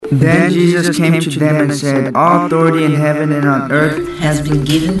Then Jesus came to them and said, "All authority in heaven and on earth has been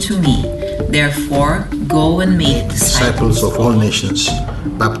given to me. Therefore, go and make disciples of all nations,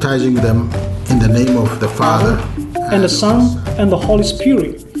 baptizing them in the name of the Father, and the Son, and the Holy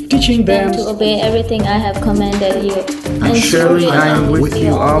Spirit, teaching them to obey everything I have commanded you. And surely I am with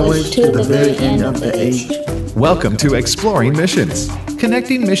you always to the very end of the age." Welcome to Exploring Missions,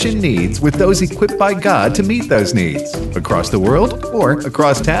 connecting mission needs with those equipped by God to meet those needs, across the world or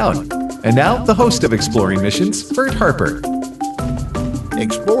across town. And now, the host of Exploring Missions, Bert Harper.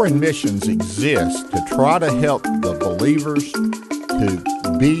 Exploring Missions exists to try to help the believers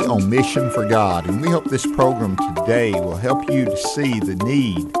to be on mission for God. And we hope this program today will help you to see the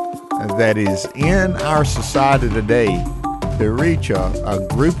need that is in our society today to reach a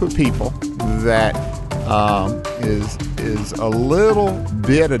group of people that is a little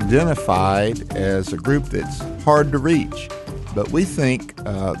bit identified as a group that's hard to reach. But we think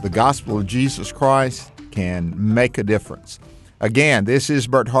the gospel of Jesus Christ can make a difference. Again, this is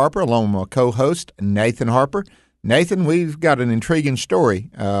Bert Harper along with my co-host Nathan Harper. Nathan, we've got an intriguing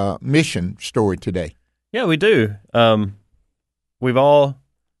story, mission story today. Yeah, we do. We've all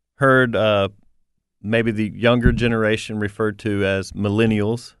heard maybe the younger generation referred to as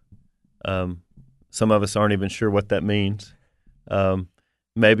millennials. Some of us aren't even sure what that means.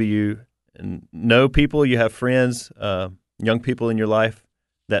 Maybe you know people, you have friends, young people in your life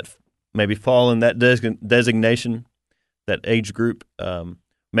that maybe fall in that designation, that age group.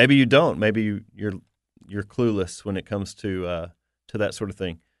 Maybe you don't. Maybe you're clueless when it comes to that sort of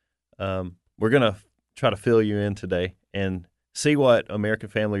thing. We're going to try to fill you in today and see what American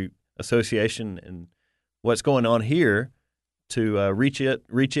Family Association and what's going on here to reach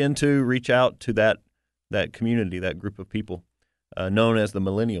out to that community, that group of people known as the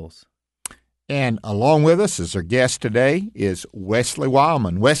millennials. And along with us as our guest today is Wesley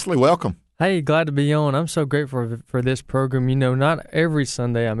Wildman. Wesley, welcome. Hey, glad to be on. I'm so grateful for this program. You know, not every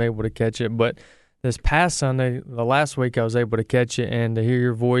Sunday I'm able to catch it, but this past Sunday, the last week, I was able to catch it and to hear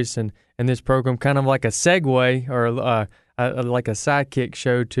your voice and this program, kind of like a segue or like a sidekick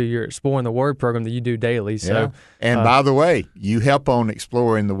show to your Exploring the Word program that you do daily. So, yeah. And by the way, you help on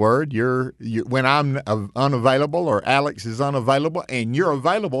Exploring the Word. You're when I'm unavailable or Alex is unavailable, and you're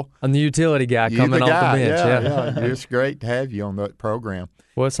available. I'm the utility guy coming off the bench. Yeah. It's great to have you on that program.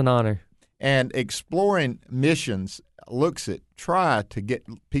 Well, it's an honor. And Exploring Missions try to get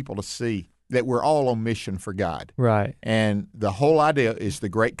people to see that we're all on mission for God. Right. And the whole idea is the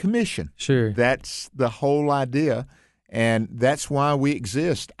Great Commission. Sure. That's the whole idea, and that's why we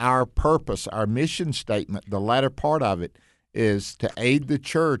exist. Our purpose, our mission statement, the latter part of it, is to aid the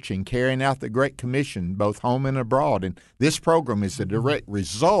church in carrying out the Great Commission, both home and abroad. And this program is a direct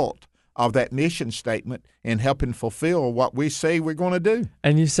result of that mission statement and helping fulfill what we say we're going to do.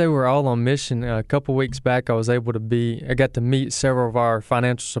 And you say we're all on mission. A couple weeks back, I got to meet several of our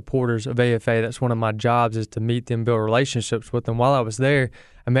financial supporters of AFA. That's one of my jobs, is to meet them, build relationships with them. While I was there,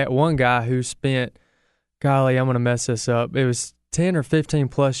 I met one guy who spent, golly, I'm going to mess this up. It was 10 or 15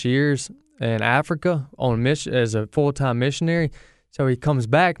 plus years in Africa on mission as a full-time missionary. So he comes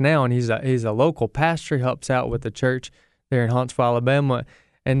back now, and he's a local pastor. He helps out with the church there in Huntsville, Alabama.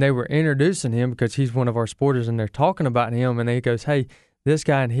 And they were introducing him because he's one of our supporters, and they're talking about him. And he goes, "Hey, this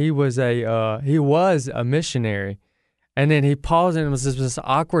guy," and he was a missionary. And then he paused, and it was this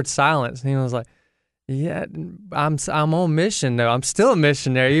awkward silence. And he was like, "Yeah, I'm on mission though. I'm still a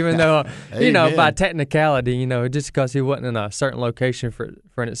missionary, even though by technicality, just because he wasn't in a certain location for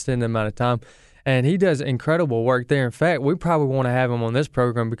an extended amount of time." And he does incredible work there. In fact, we probably want to have him on this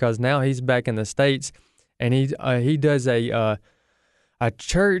program because now he's back in the States, and he does a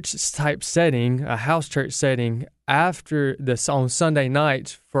church type setting, a house church setting after this on Sunday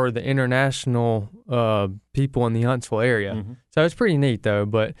nights for the international people in the Huntsville area. Mm-hmm. So it's pretty neat though.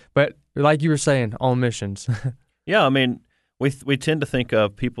 But like you were saying, on missions. Yeah, I mean, we tend to think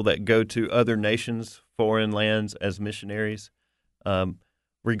of people that go to other nations, foreign lands, as missionaries,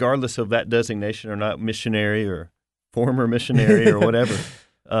 regardless of that designation or not, missionary or former missionary or whatever.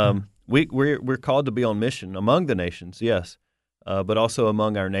 We're called to be on mission among the nations, yes. But also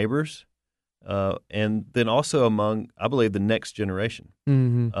among our neighbors, and then also among, I believe, the next generation.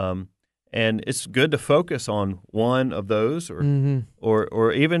 Mm-hmm. And it's good to focus on one of those,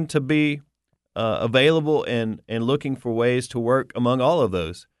 or even to be available and looking for ways to work among all of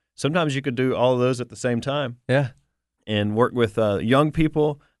those. Sometimes you could do all of those at the same time. Yeah, and work with young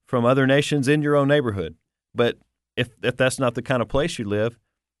people from other nations in your own neighborhood. But if that's not the kind of place you live,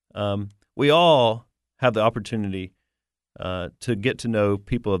 we all have the opportunity to get to know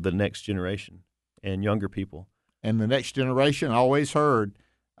people of the next generation and younger people. And the next generation, I always heard,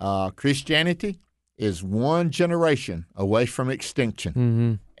 Christianity is one generation away from extinction.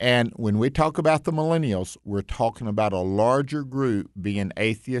 Mm-hmm. And when we talk about the millennials, we're talking about a larger group being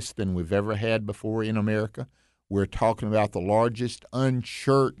atheists than we've ever had before in America. We're talking about the largest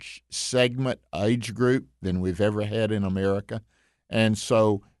unchurched segment age group than we've ever had in America. And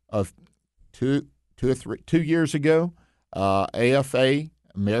so 2 years ago, AFA,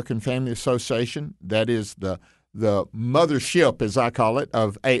 American Family Association, that is the mothership, as I call it,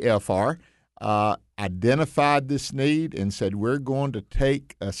 of AFR, identified this need and said, we're going to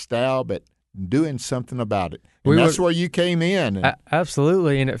take a stab at doing something about it. And that's where you came in.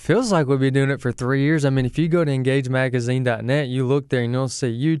 Absolutely, and it feels like we've been doing it for 3 years. I mean, if you go to engagemagazine.net, you look there and you'll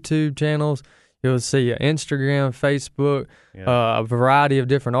see YouTube channels, you'll see Instagram, Facebook, a variety of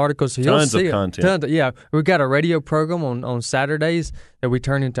different articles. So tons of content. We've got a radio program on Saturdays that we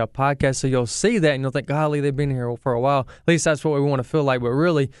turn into a podcast. So you'll see that and you'll think, golly, they've been here for a while. At least that's what we want to feel like. But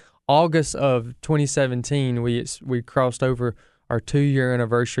really, August of 2017, we crossed over our 2-year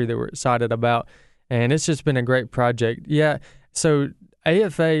anniversary that we're excited about, and it's just been a great project. Yeah, so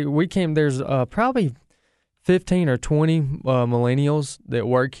AFA, there's probably 15 or 20 millennials that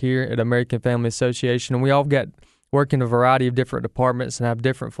work here at American Family Association, and we all work in a variety of different departments and have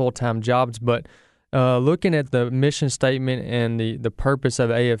different full-time jobs, but looking at the mission statement and the purpose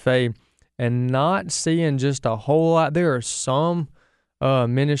of AFA and not seeing just a whole lot, there are some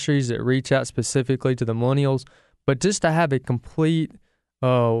ministries that reach out specifically to the millennials, but just to have a complete,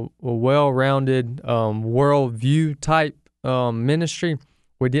 well-rounded worldview type ministry,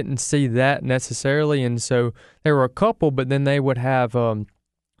 we didn't see that necessarily. And so there were a couple, but then they would have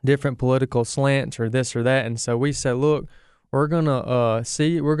different political slants or this or that. And so we said, look, we're going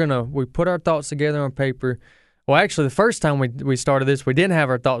to we put our thoughts together on paper. Well, actually, the first time we started this, we didn't have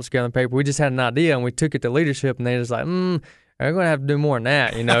our thoughts together on paper. We just had an idea, and we took it to leadership, and they was like, You're going to have to do more than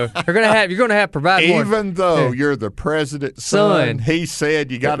that, you know. You're going to have to provide more. Even though you're the president's son, he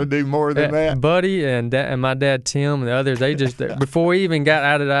said you got to do more than that. Buddy and my dad Tim and the others, they just before we even got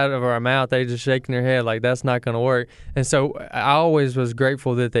out of our mouth, they just shaking their head like that's not going to work. And so I always was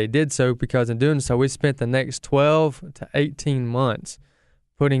grateful that they did so, because in doing so, we spent the next 12 to 18 months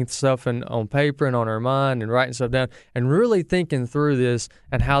putting stuff on paper and on our mind and writing stuff down and really thinking through this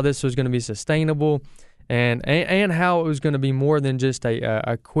and how this was going to be sustainable. And how it was going to be more than just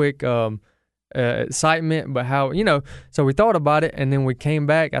a quick excitement, but how, so we thought about it, and then we came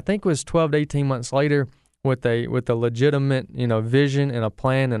back, I think it was 12 to 18 months later, with a legitimate, vision and a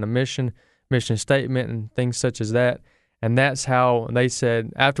plan and a mission statement and things such as that. And that's how they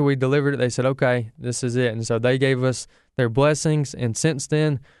said, after we delivered it, they said, okay, this is it. And so they gave us their blessings, and since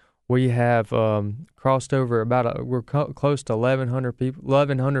then, we have crossed over we're close to 1,100 people,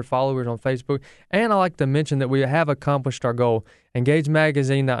 1,100 followers on Facebook. And I like to mention that we have accomplished our goal.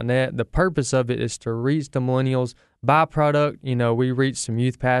 EngageMagazine.net, the purpose of it is to reach the millennials. Byproduct, we reach some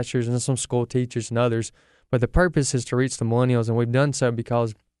youth pastors and some school teachers and others. But the purpose is to reach the millennials, and we've done so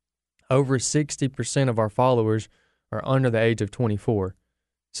because over 60% of our followers are under the age of 24.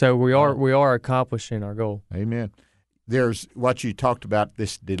 So we are accomplishing our goal. Amen. There's what you talked about,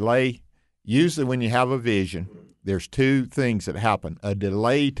 this delay. Usually when you have a vision, there's two things that happen: a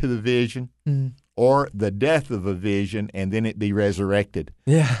delay to the vision or the death of a vision, and then it be resurrected.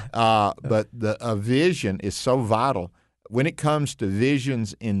 Yeah. But a vision is so vital. When it comes to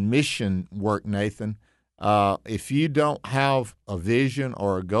visions in mission work, Nathan, if you don't have a vision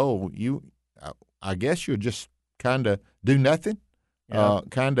or a goal, I guess you'll just kind of do nothing,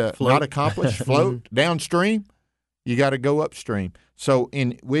 kind of not accomplish, float downstream. You got to go upstream. So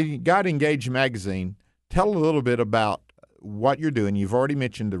we got Engage Magazine. Tell a little bit about what you're doing. You've already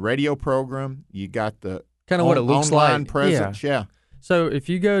mentioned the radio program. You got the kind of what it looks online like. presence. Yeah. So if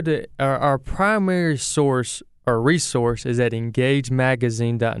you go to our primary source or resource is at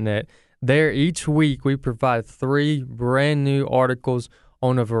engagemagazine.net. There each week we provide 3 brand new articles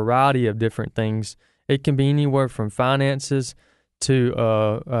on a variety of different things. It can be anywhere from finances to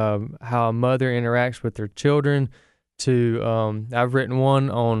how a mother interacts with their children, to I've written one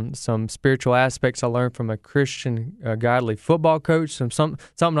on some spiritual aspects I learned from a Christian godly football coach, something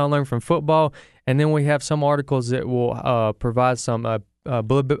I learned from football, and then we have some articles that will provide some a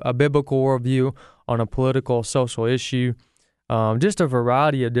biblical worldview on a political social issue, just a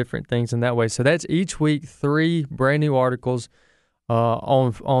variety of different things in that way. So that's each week 3 brand new articles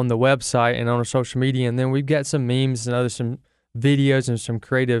on the website and on our social media, and then we've got some memes and some videos and some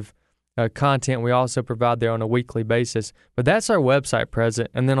creative content we also provide there on a weekly basis. But that's our website present.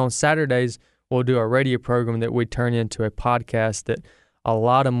 And then on Saturdays, we'll do a radio program that we turn into a podcast that a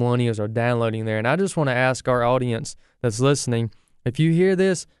lot of millennials are downloading there. And I just want to ask our audience that's listening, if you hear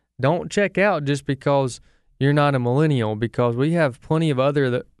this, don't check out just because you're not a millennial, because we have plenty of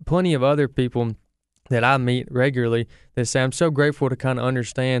other people that I meet regularly that say, I'm so grateful to kind of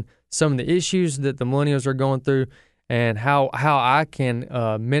understand some of the issues that the millennials are going through and how I can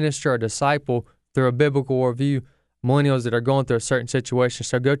minister or disciple through a biblical worldview millennials that are going through a certain situation.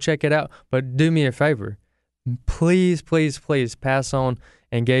 So go check it out. But do me a favor. Please, please, please pass on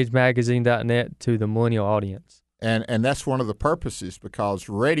EngageMagazine.net to the millennial audience. And that's one of the purposes, because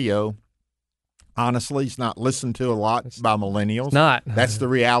radio, honestly, is not listened to a lot by millennials. Not. That's the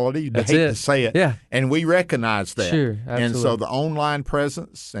reality. You hate to say it. Yeah. And we recognize that. Sure, absolutely. And so the online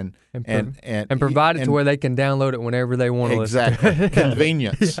presence and provide it to where they can download it whenever they want to listen. Exactly.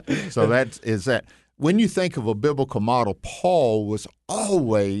 Convenience. Yeah. So that. When you think of a biblical model, Paul was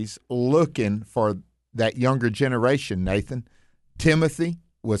always looking for that younger generation, Nathan. Timothy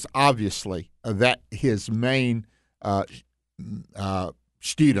was obviously his main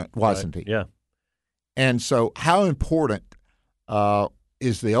student, wasn't he? Yeah. And so, how important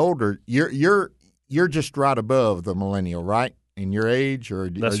is the older? You're just right above the millennial, right? In your age, or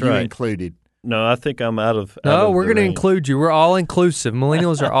That's are you right. included? No, I think I'm out of. No, we're going to include you. We're all inclusive.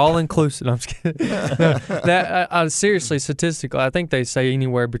 Millennials are all inclusive. No, I'm just kidding. No, seriously, statistically, I think they say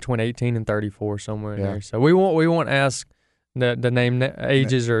anywhere between 18 and 34, somewhere in there. So we won't ask the name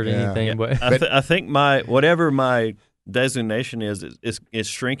ages or anything. Yeah. But I think whatever my designation is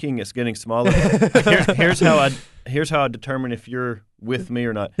shrinking. It's getting smaller. Here's how I determine if you're with me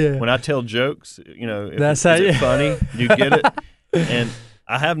or not. Yeah. When I tell jokes, is it funny? Do you get it? And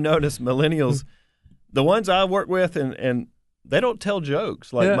I have noticed millennials, the ones I work with, and they don't tell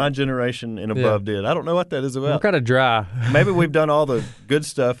jokes like my generation and above did. I don't know what that is about. We're kind of dry. Maybe we've done all the good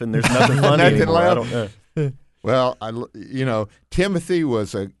stuff and there's nothing funny anymore. I don't know. Well, Timothy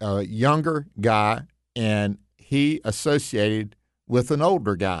was a younger guy, and he associated with an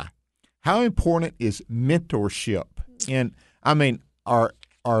older guy. How important is mentorship? And I mean, are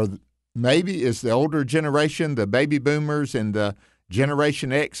maybe is the older generation, the baby boomers and the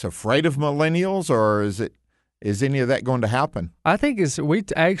Generation X, afraid of millennials, or is any of that going to happen? I think we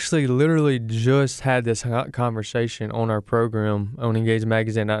actually literally just had this conversation on our program on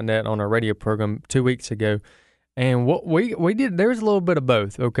EngageMagazine.net on our radio program 2 weeks ago. And what we did, there's a little bit of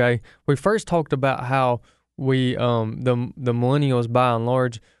both, okay? We first talked about how we, the millennials by and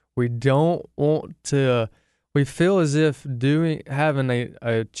large, we don't want to, we feel as if having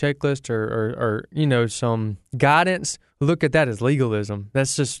a checklist or some guidance, look at that as legalism.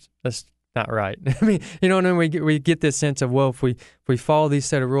 That's not right. I mean, what I mean? We get this sense of, well, if we follow these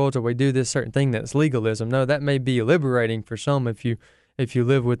set of rules or we do this certain thing, that's legalism. No, that may be liberating for some if you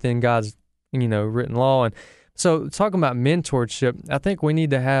live within God's written law. And so talking about mentorship, I think we need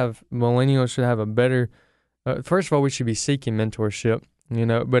to have, millennials should have a better, first of all, we should be seeking mentorship,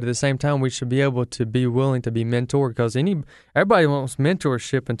 but at the same time, we should be able to be willing to be mentored, because everybody wants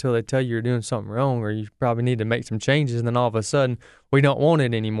mentorship until they tell you you're doing something wrong or you probably need to make some changes, and then all of a sudden, we don't want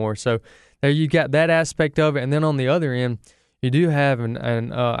it anymore. So there you got that aspect of it. And then on the other end, you do have,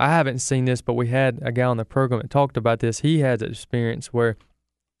 and I haven't seen this, but we had a guy on the program that talked about this. He has experience where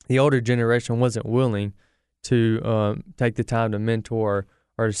the older generation wasn't willing to take the time to mentor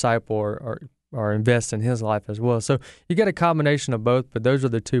or disciple or invest in his life as well. So you get a combination of both, but those are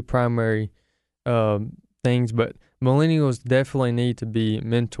the two primary things. But millennials definitely need to be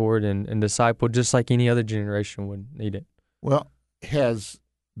mentored and discipled, just like any other generation would need it. Well,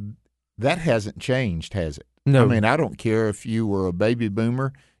 that hasn't changed, has it? No. I mean, I don't care if you were a baby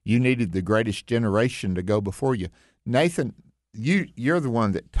boomer. You needed the greatest generation to go before you. Nathan, you're the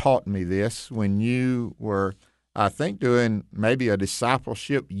one that taught me this when you were, I think, doing maybe a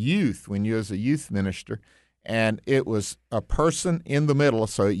discipleship youth when you was a youth minister, and it was a person in the middle.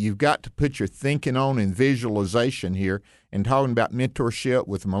 So you've got to put your thinking on and visualization here and talking about mentorship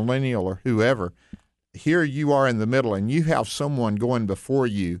with a millennial or whoever. Here you are in the middle, and you have someone going before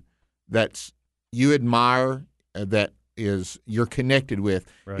you that's you admire, that is you're connected with.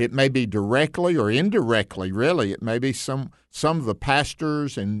 Right. It may be directly or indirectly, really. It may be some of the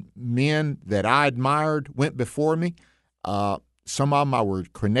pastors and men that I admired went before me. Some of them I were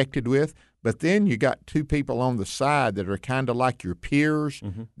connected with. But then you got two people on the side that are kind of like your peers.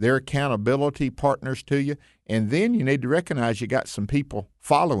 Mm-hmm. They're accountability partners to you. And then you need to recognize you got some people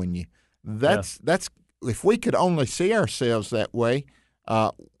following you. That's if we could only see ourselves that way,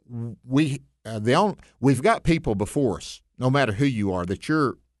 we've got people before us, no matter who you are, that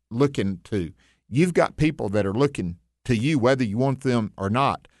you're looking to. You've got people that are looking to you, whether you want them or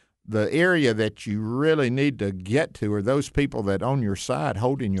not. The area that you really need to get to are those people that on your side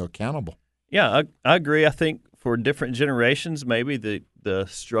holding you accountable. Yeah, I agree. I think for different generations, maybe the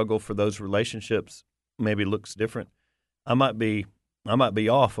struggle for those relationships maybe looks different. I might be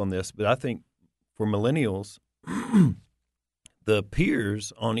off on this, but I think for millennials, the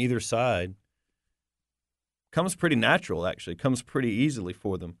peers on either side comes pretty natural, actually, comes pretty easily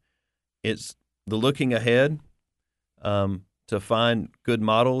for them. It's the looking ahead to find good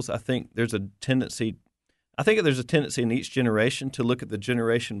models. I think there's a tendency in each generation to look at the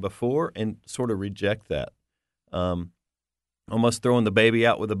generation before and sort of reject that. Almost throwing the baby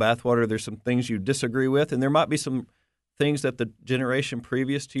out with the bathwater. There's some things you disagree with, and there might be some things that the generation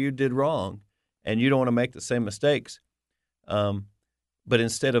previous to you did wrong, and you don't want to make the same mistakes. But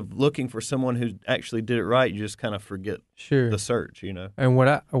instead of looking for someone who actually did it right, you just kind of forget the search, And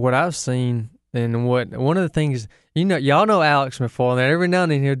what I've seen, and one of the things, y'all know Alex McFarland, and every now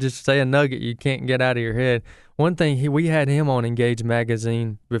and then he'll just say a nugget you can't get out of your head. One thing, we had him on Engage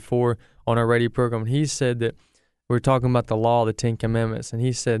Magazine before on our radio program, and he said that we were talking about the law of the Ten Commandments, and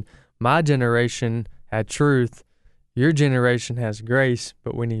he said, my generation had truth, your generation has grace,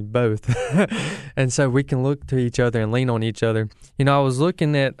 but we need both. And so we can look to each other and lean on each other. I'm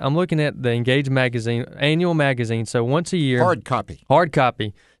looking at the Engage Magazine, annual magazine, so once a year. Hard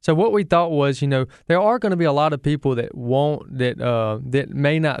copy. So what we thought was, there are going to be a lot of people that that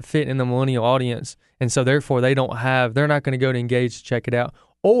may not fit in the millennial audience, and so therefore they're not going to go to Engage to check it out.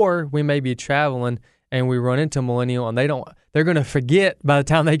 Or we may be traveling and we run into a millennial and they're going to forget by the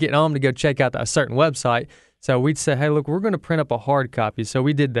time they get home to go check out a certain website. So we'd say, hey, look, we're going to print up a hard copy. So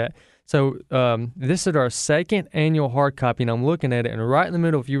we did that. So this is our second annual hard copy, and I'm looking at it, and right in the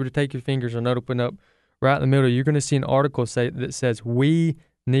middle, if you were to take your fingers and open up right in the middle, you're going to see an article that says, We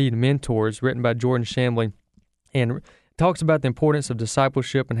Need Mentors, written by Jordan Shambly, and it talks about the importance of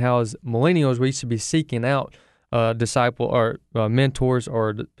discipleship and how as millennials we should be seeking out mentors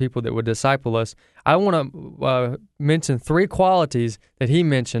or people that would disciple us. I want to mention 3 qualities that he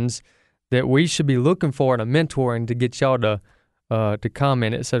mentions that we should be looking for in a mentor, and to get y'all to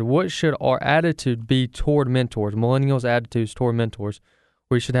comment. It said, what should our attitude be toward mentors, millennials' attitudes toward mentors?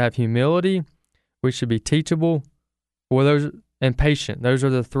 We should have humility, we should be teachable, and patient. Those are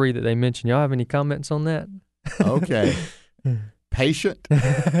the 3 that they mentioned. Y'all have any comments on that? Okay. Patient.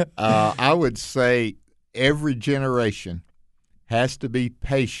 I would say every generation has to be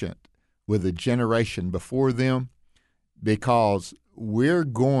patient with the generation before them, because we're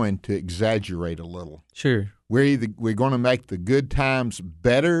going to exaggerate a little. Sure. We're going to make the good times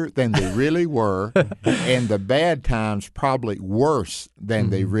better than they really were, and the bad times probably worse than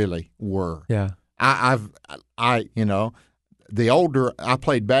they really were. Yeah. The older I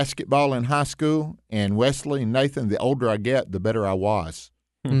played basketball in high school, and Wesley and Nathan, the older I get, the better I was.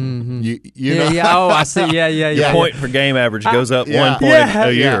 Mm-hmm. You know? Yeah. Oh, I see. Yeah. Point per game average goes up 1 point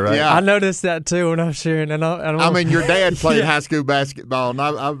a year, right? Yeah. I noticed that too when I was sharing. I mean, your dad played high school basketball,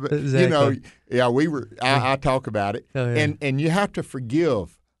 and Exactly. we were. I talk about it, Oh, yeah. and you have to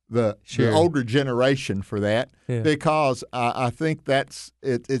forgive the older generation for that, because I think that's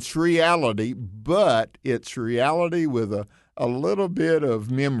it's reality, but it's reality with a little bit of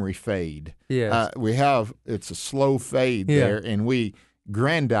memory fade. Yes. It's a slow fade there, and we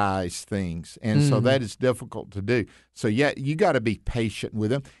grandize things, and so that is difficult to do. So you got to be patient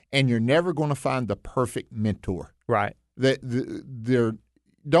with them, and you're never going to find the perfect mentor. Right.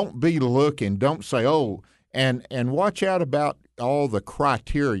 Don't be looking. Don't say, and watch out about all the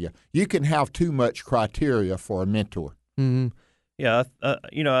criteria. You can have too much criteria for a mentor. Mm-hmm. Yeah, I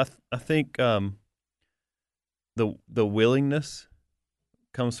think the willingness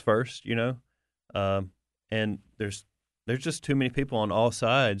comes first, and there's just too many people on all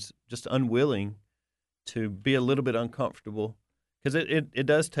sides just unwilling to be a little bit uncomfortable, because it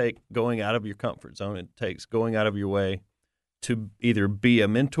does take going out of your comfort zone. It takes going out of your way to either be a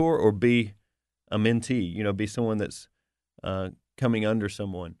mentor or be a mentee, be someone that's coming under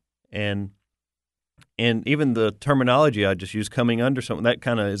someone. And even the terminology I just used, coming under someone, that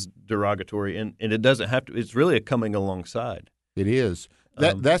kind of is derogatory, and it doesn't have to. It's really a coming alongside. It is.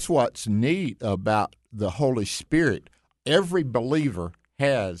 That's what's neat about the Holy Spirit. Every believer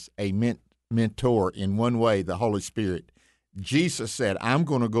has a mentor in one way, the Holy Spirit. Jesus said, I'm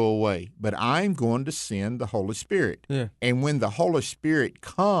going to go away, but I'm going to send the Holy Spirit. Yeah. And when the Holy Spirit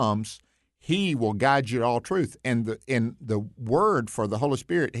comes, he will guide you to all truth. And in the word for the Holy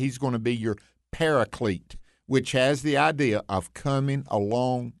Spirit, he's going to be your paraclete, which has the idea of coming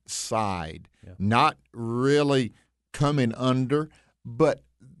alongside, not really coming under, but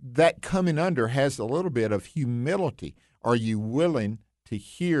that coming under has a little bit of humility. Are you willing to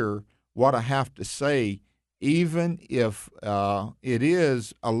hear what I have to say even if it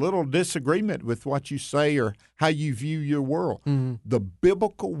is a little disagreement with what you say or how you view your world. The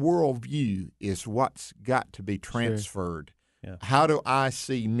biblical worldview is what's got to be transferred. Sure. Yeah. How do I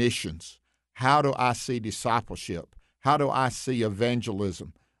see missions? How do I see discipleship? How do I see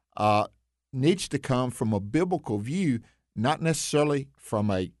evangelism? Needs to come from a biblical view, not necessarily from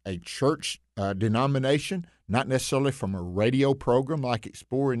a church denomination, not necessarily from a radio program like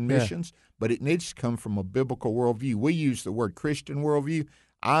Exploring Missions, but it needs to come from a biblical worldview. We use the word Christian worldview.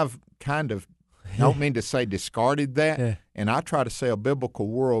 I've kind of, I don't mean to say discarded that, and I try to say a biblical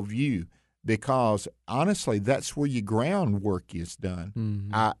worldview because, honestly, that's where your groundwork is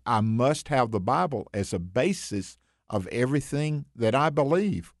done. I must have the Bible as a basis of everything that I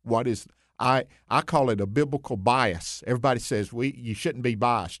believe. I call it a biblical bias. Everybody says you shouldn't be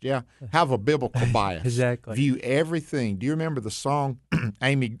biased. Yeah, have a biblical bias. Exactly. View everything. Do you remember the song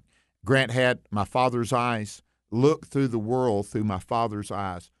Amy Grant had, My Father's Eyes? Look through the world through my Father's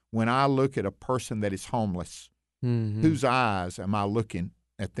eyes. When I look at a person that is homeless, whose eyes am I looking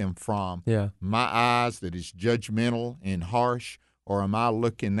at them from? Yeah. My eyes that is judgmental and harsh, or am I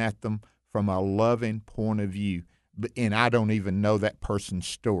looking at them from a loving point of view? And I don't even know that person's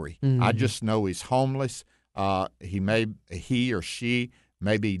story. I just know he's homeless. He or she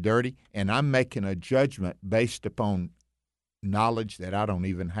may be dirty, and I'm making a judgment based upon knowledge that I don't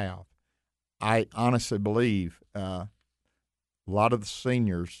even have. I honestly believe a lot of the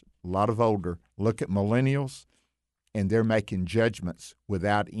seniors, a lot of older, look at millennials, and they're making judgments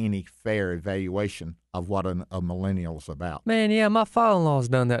without any fair evaluation of what a millennial's about. Man, yeah, my father-in-law's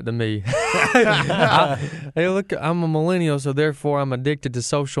done that to me. Hey, look, I'm a millennial, so therefore I'm addicted to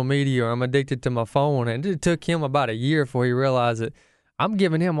social media or I'm addicted to my phone. And it took him about a year before he realized that I'm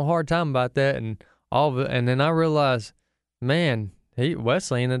giving him a hard time about that, and all of it. And then I realized, man,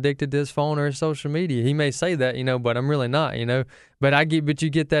 Wesley ain't addicted to his phone or his social media. He may say that, but I'm really not, But you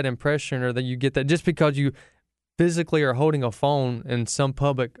get that impression, or that you get that just because you physically are holding a phone in some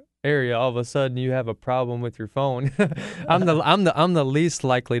public area, all of a sudden you have a problem with your phone. I'm the least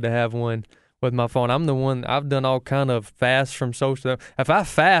likely to have one with my phone. I'm the one. I've done all kind of fasts from social. If I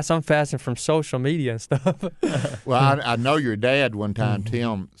fast, I'm fasting from social media and stuff. Well, I know your dad one time,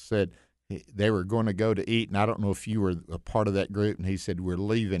 Tim, said they were going to go to eat, and I don't know if you were a part of that group, and he said, we're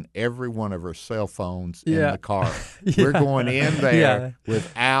leaving every one of our cell phones in the car. We're going in there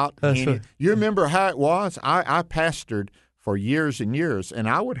without any. You remember how it was? I pastored for years and years, and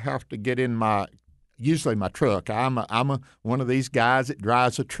I would have to get in usually my truck. I'm one of these guys that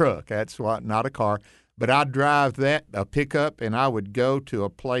drives a truck. That's what, not a car. But I'd drive a pickup, and I would go to a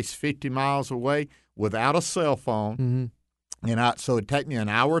place 50 miles away without a cell phone. And so it'd take me an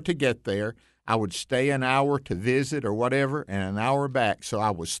hour to get there. I would stay an hour to visit or whatever, and an hour back. So I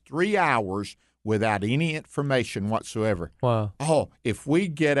was 3 hours without any information whatsoever. Wow. Oh, if we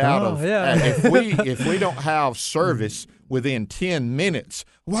get out if we don't have service within 10 minutes,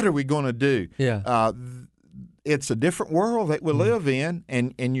 what are we going to do? Yeah. It's a different world that we live in,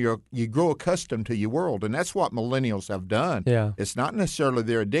 and you grow accustomed to your world, and that's what millennials have done. Yeah. It's not necessarily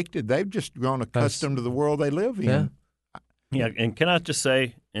they're addicted; they've just grown accustomed to the world they live in. Yeah. Yeah, and can I just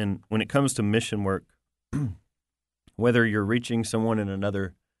say, and when it comes to mission work, whether you're reaching someone in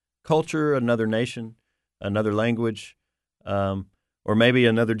another culture, another nation, another language, or maybe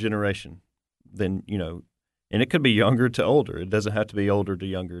another generation, then, and it could be younger to older. It doesn't have to be older to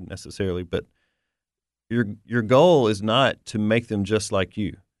younger necessarily, but your goal is not to make them just like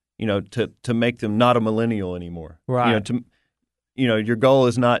you, to make them not a millennial anymore. Right. Your goal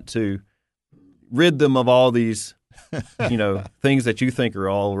is not to rid them of all these things that you think are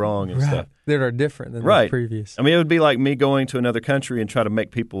all wrong and stuff that are different than the previous. I mean, it would be like me going to another country and try to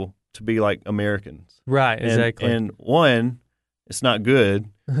make people to be like Americans. Right, exactly. And one, it's not good.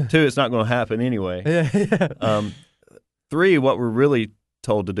 Two, it's not going to happen anyway. Yeah. Three, what we're really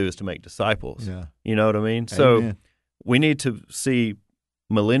told to do is to make disciples. Yeah. You know what I mean? Amen. So we need to see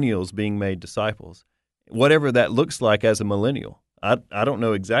millennials being made disciples, whatever that looks like as a millennial. I don't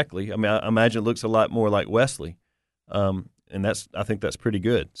know exactly. I mean, I imagine it looks a lot more like Wesley. And I think that's pretty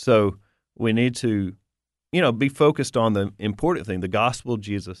good. So we need to, be focused on the important thing, the gospel of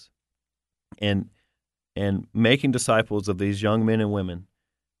Jesus, and making disciples of these young men and women.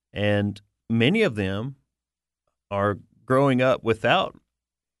 And many of them are growing up without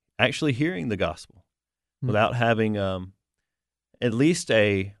actually hearing the gospel, without having at least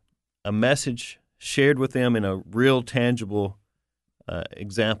a message shared with them in a real tangible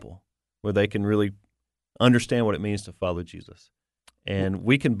example where they can really understand what it means to follow Jesus. And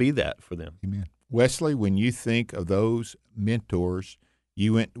we can be that for them. Amen. Wesley, when you think of those mentors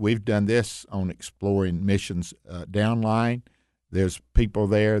We've done this on Exploring Missions downline. There's people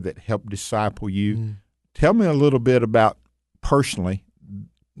there that help disciple you. Tell me a little bit about, personally,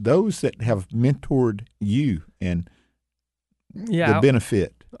 those that have mentored you and the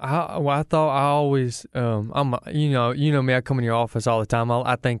benefit. I thought I always, you know me, I come in your office all the time.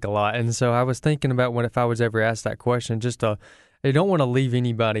 I think a lot. And so I was thinking about if I was ever asked that question, they don't want to leave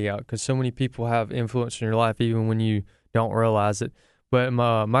anybody out because so many people have influence in your life even when you don't realize it. But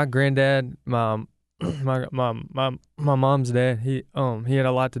my granddad, my mom's dad, he had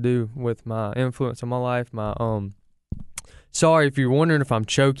a lot to do with my influence in my life. Sorry if you're wondering if I'm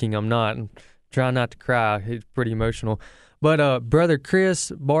choking, I'm not. I'm trying not to cry. He's pretty emotional. But Brother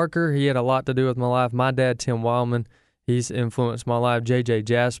Chris Barker, he had a lot to do with my life. My dad, Tim Wildman, he's influenced my life. J.J.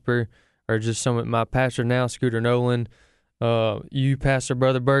 Jasper, or just some of my pastor now, Scooter Nolan. You, Pastor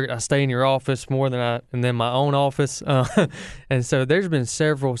Brother Berg, I stay in your office more than my own office. And so there's been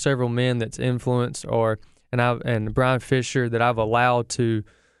several men that's influenced, and Brian Fisher that I've allowed, to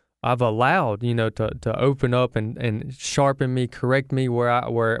open up and sharpen me, correct me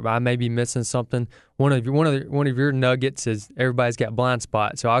where I may be missing something. One of your nuggets is everybody's got blind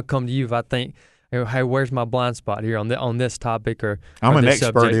spots. So I'll come to you if I think, hey, where's my blind spot here on this topic I'm an this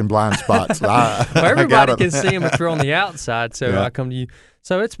expert subject. in blind spots. Well, everybody can see them if you're on the outside. So I come to you.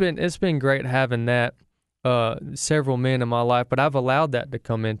 So it's been great having that. Several men in my life, but I've allowed that to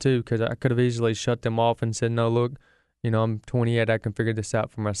come in too because I could have easily shut them off and said, no, look, I'm 28, I can figure this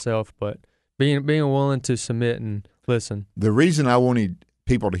out for myself. But being willing to submit and listen. The reason I wanted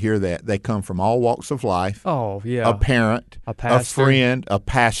people to hear that, they come from all walks of life. Oh, yeah. A parent, a pastor, a friend, a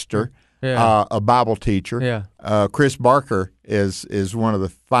pastor, a Bible teacher. Yeah. Chris Barker is one of the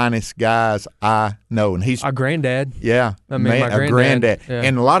finest guys I know, and he's our granddad. Yeah, my granddad. A granddad, yeah.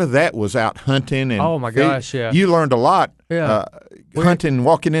 And a lot of that was out hunting. And oh my gosh, yeah. You learned a lot. Yeah. Hunting,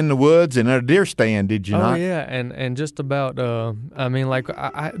 walking in the woods, and at a deer stand, did you not? Oh yeah, and just about.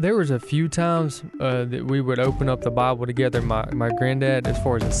 There was a few times that we would open up the Bible together. My granddad, as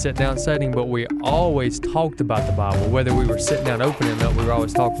far as a sit down setting, but we always talked about the Bible, whether we were sitting down opening it up. We were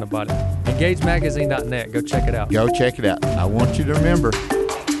always talking about it. EngageMagazine.net. Go check it out. Go check it out. I want you to remember,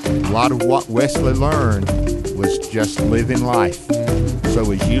 a lot of what Wesley learned was just living life.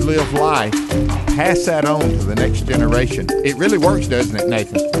 So as you live life, pass that on to the next generation. It really works, doesn't it,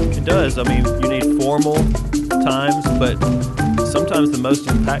 Nathan? It does. I mean, you need formal times, but sometimes the most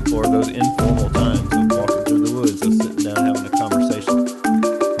impactful are those informal times of walking through the woods, of sitting down having a conversation.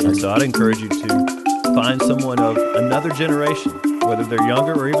 And so I'd encourage you to find someone of another generation, whether they're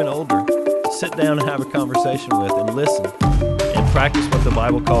younger or even older, sit down and have a conversation with and listen and practice what the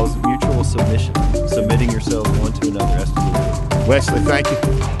Bible calls mutual submission, submitting yourselves one to another as to the Lord. Wesley, thank you.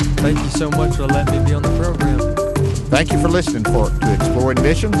 Thank you so much for letting me be on the program. Thank you for listening to Exploring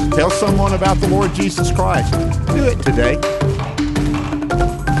Missions. Tell someone about the Lord Jesus Christ. Do it today.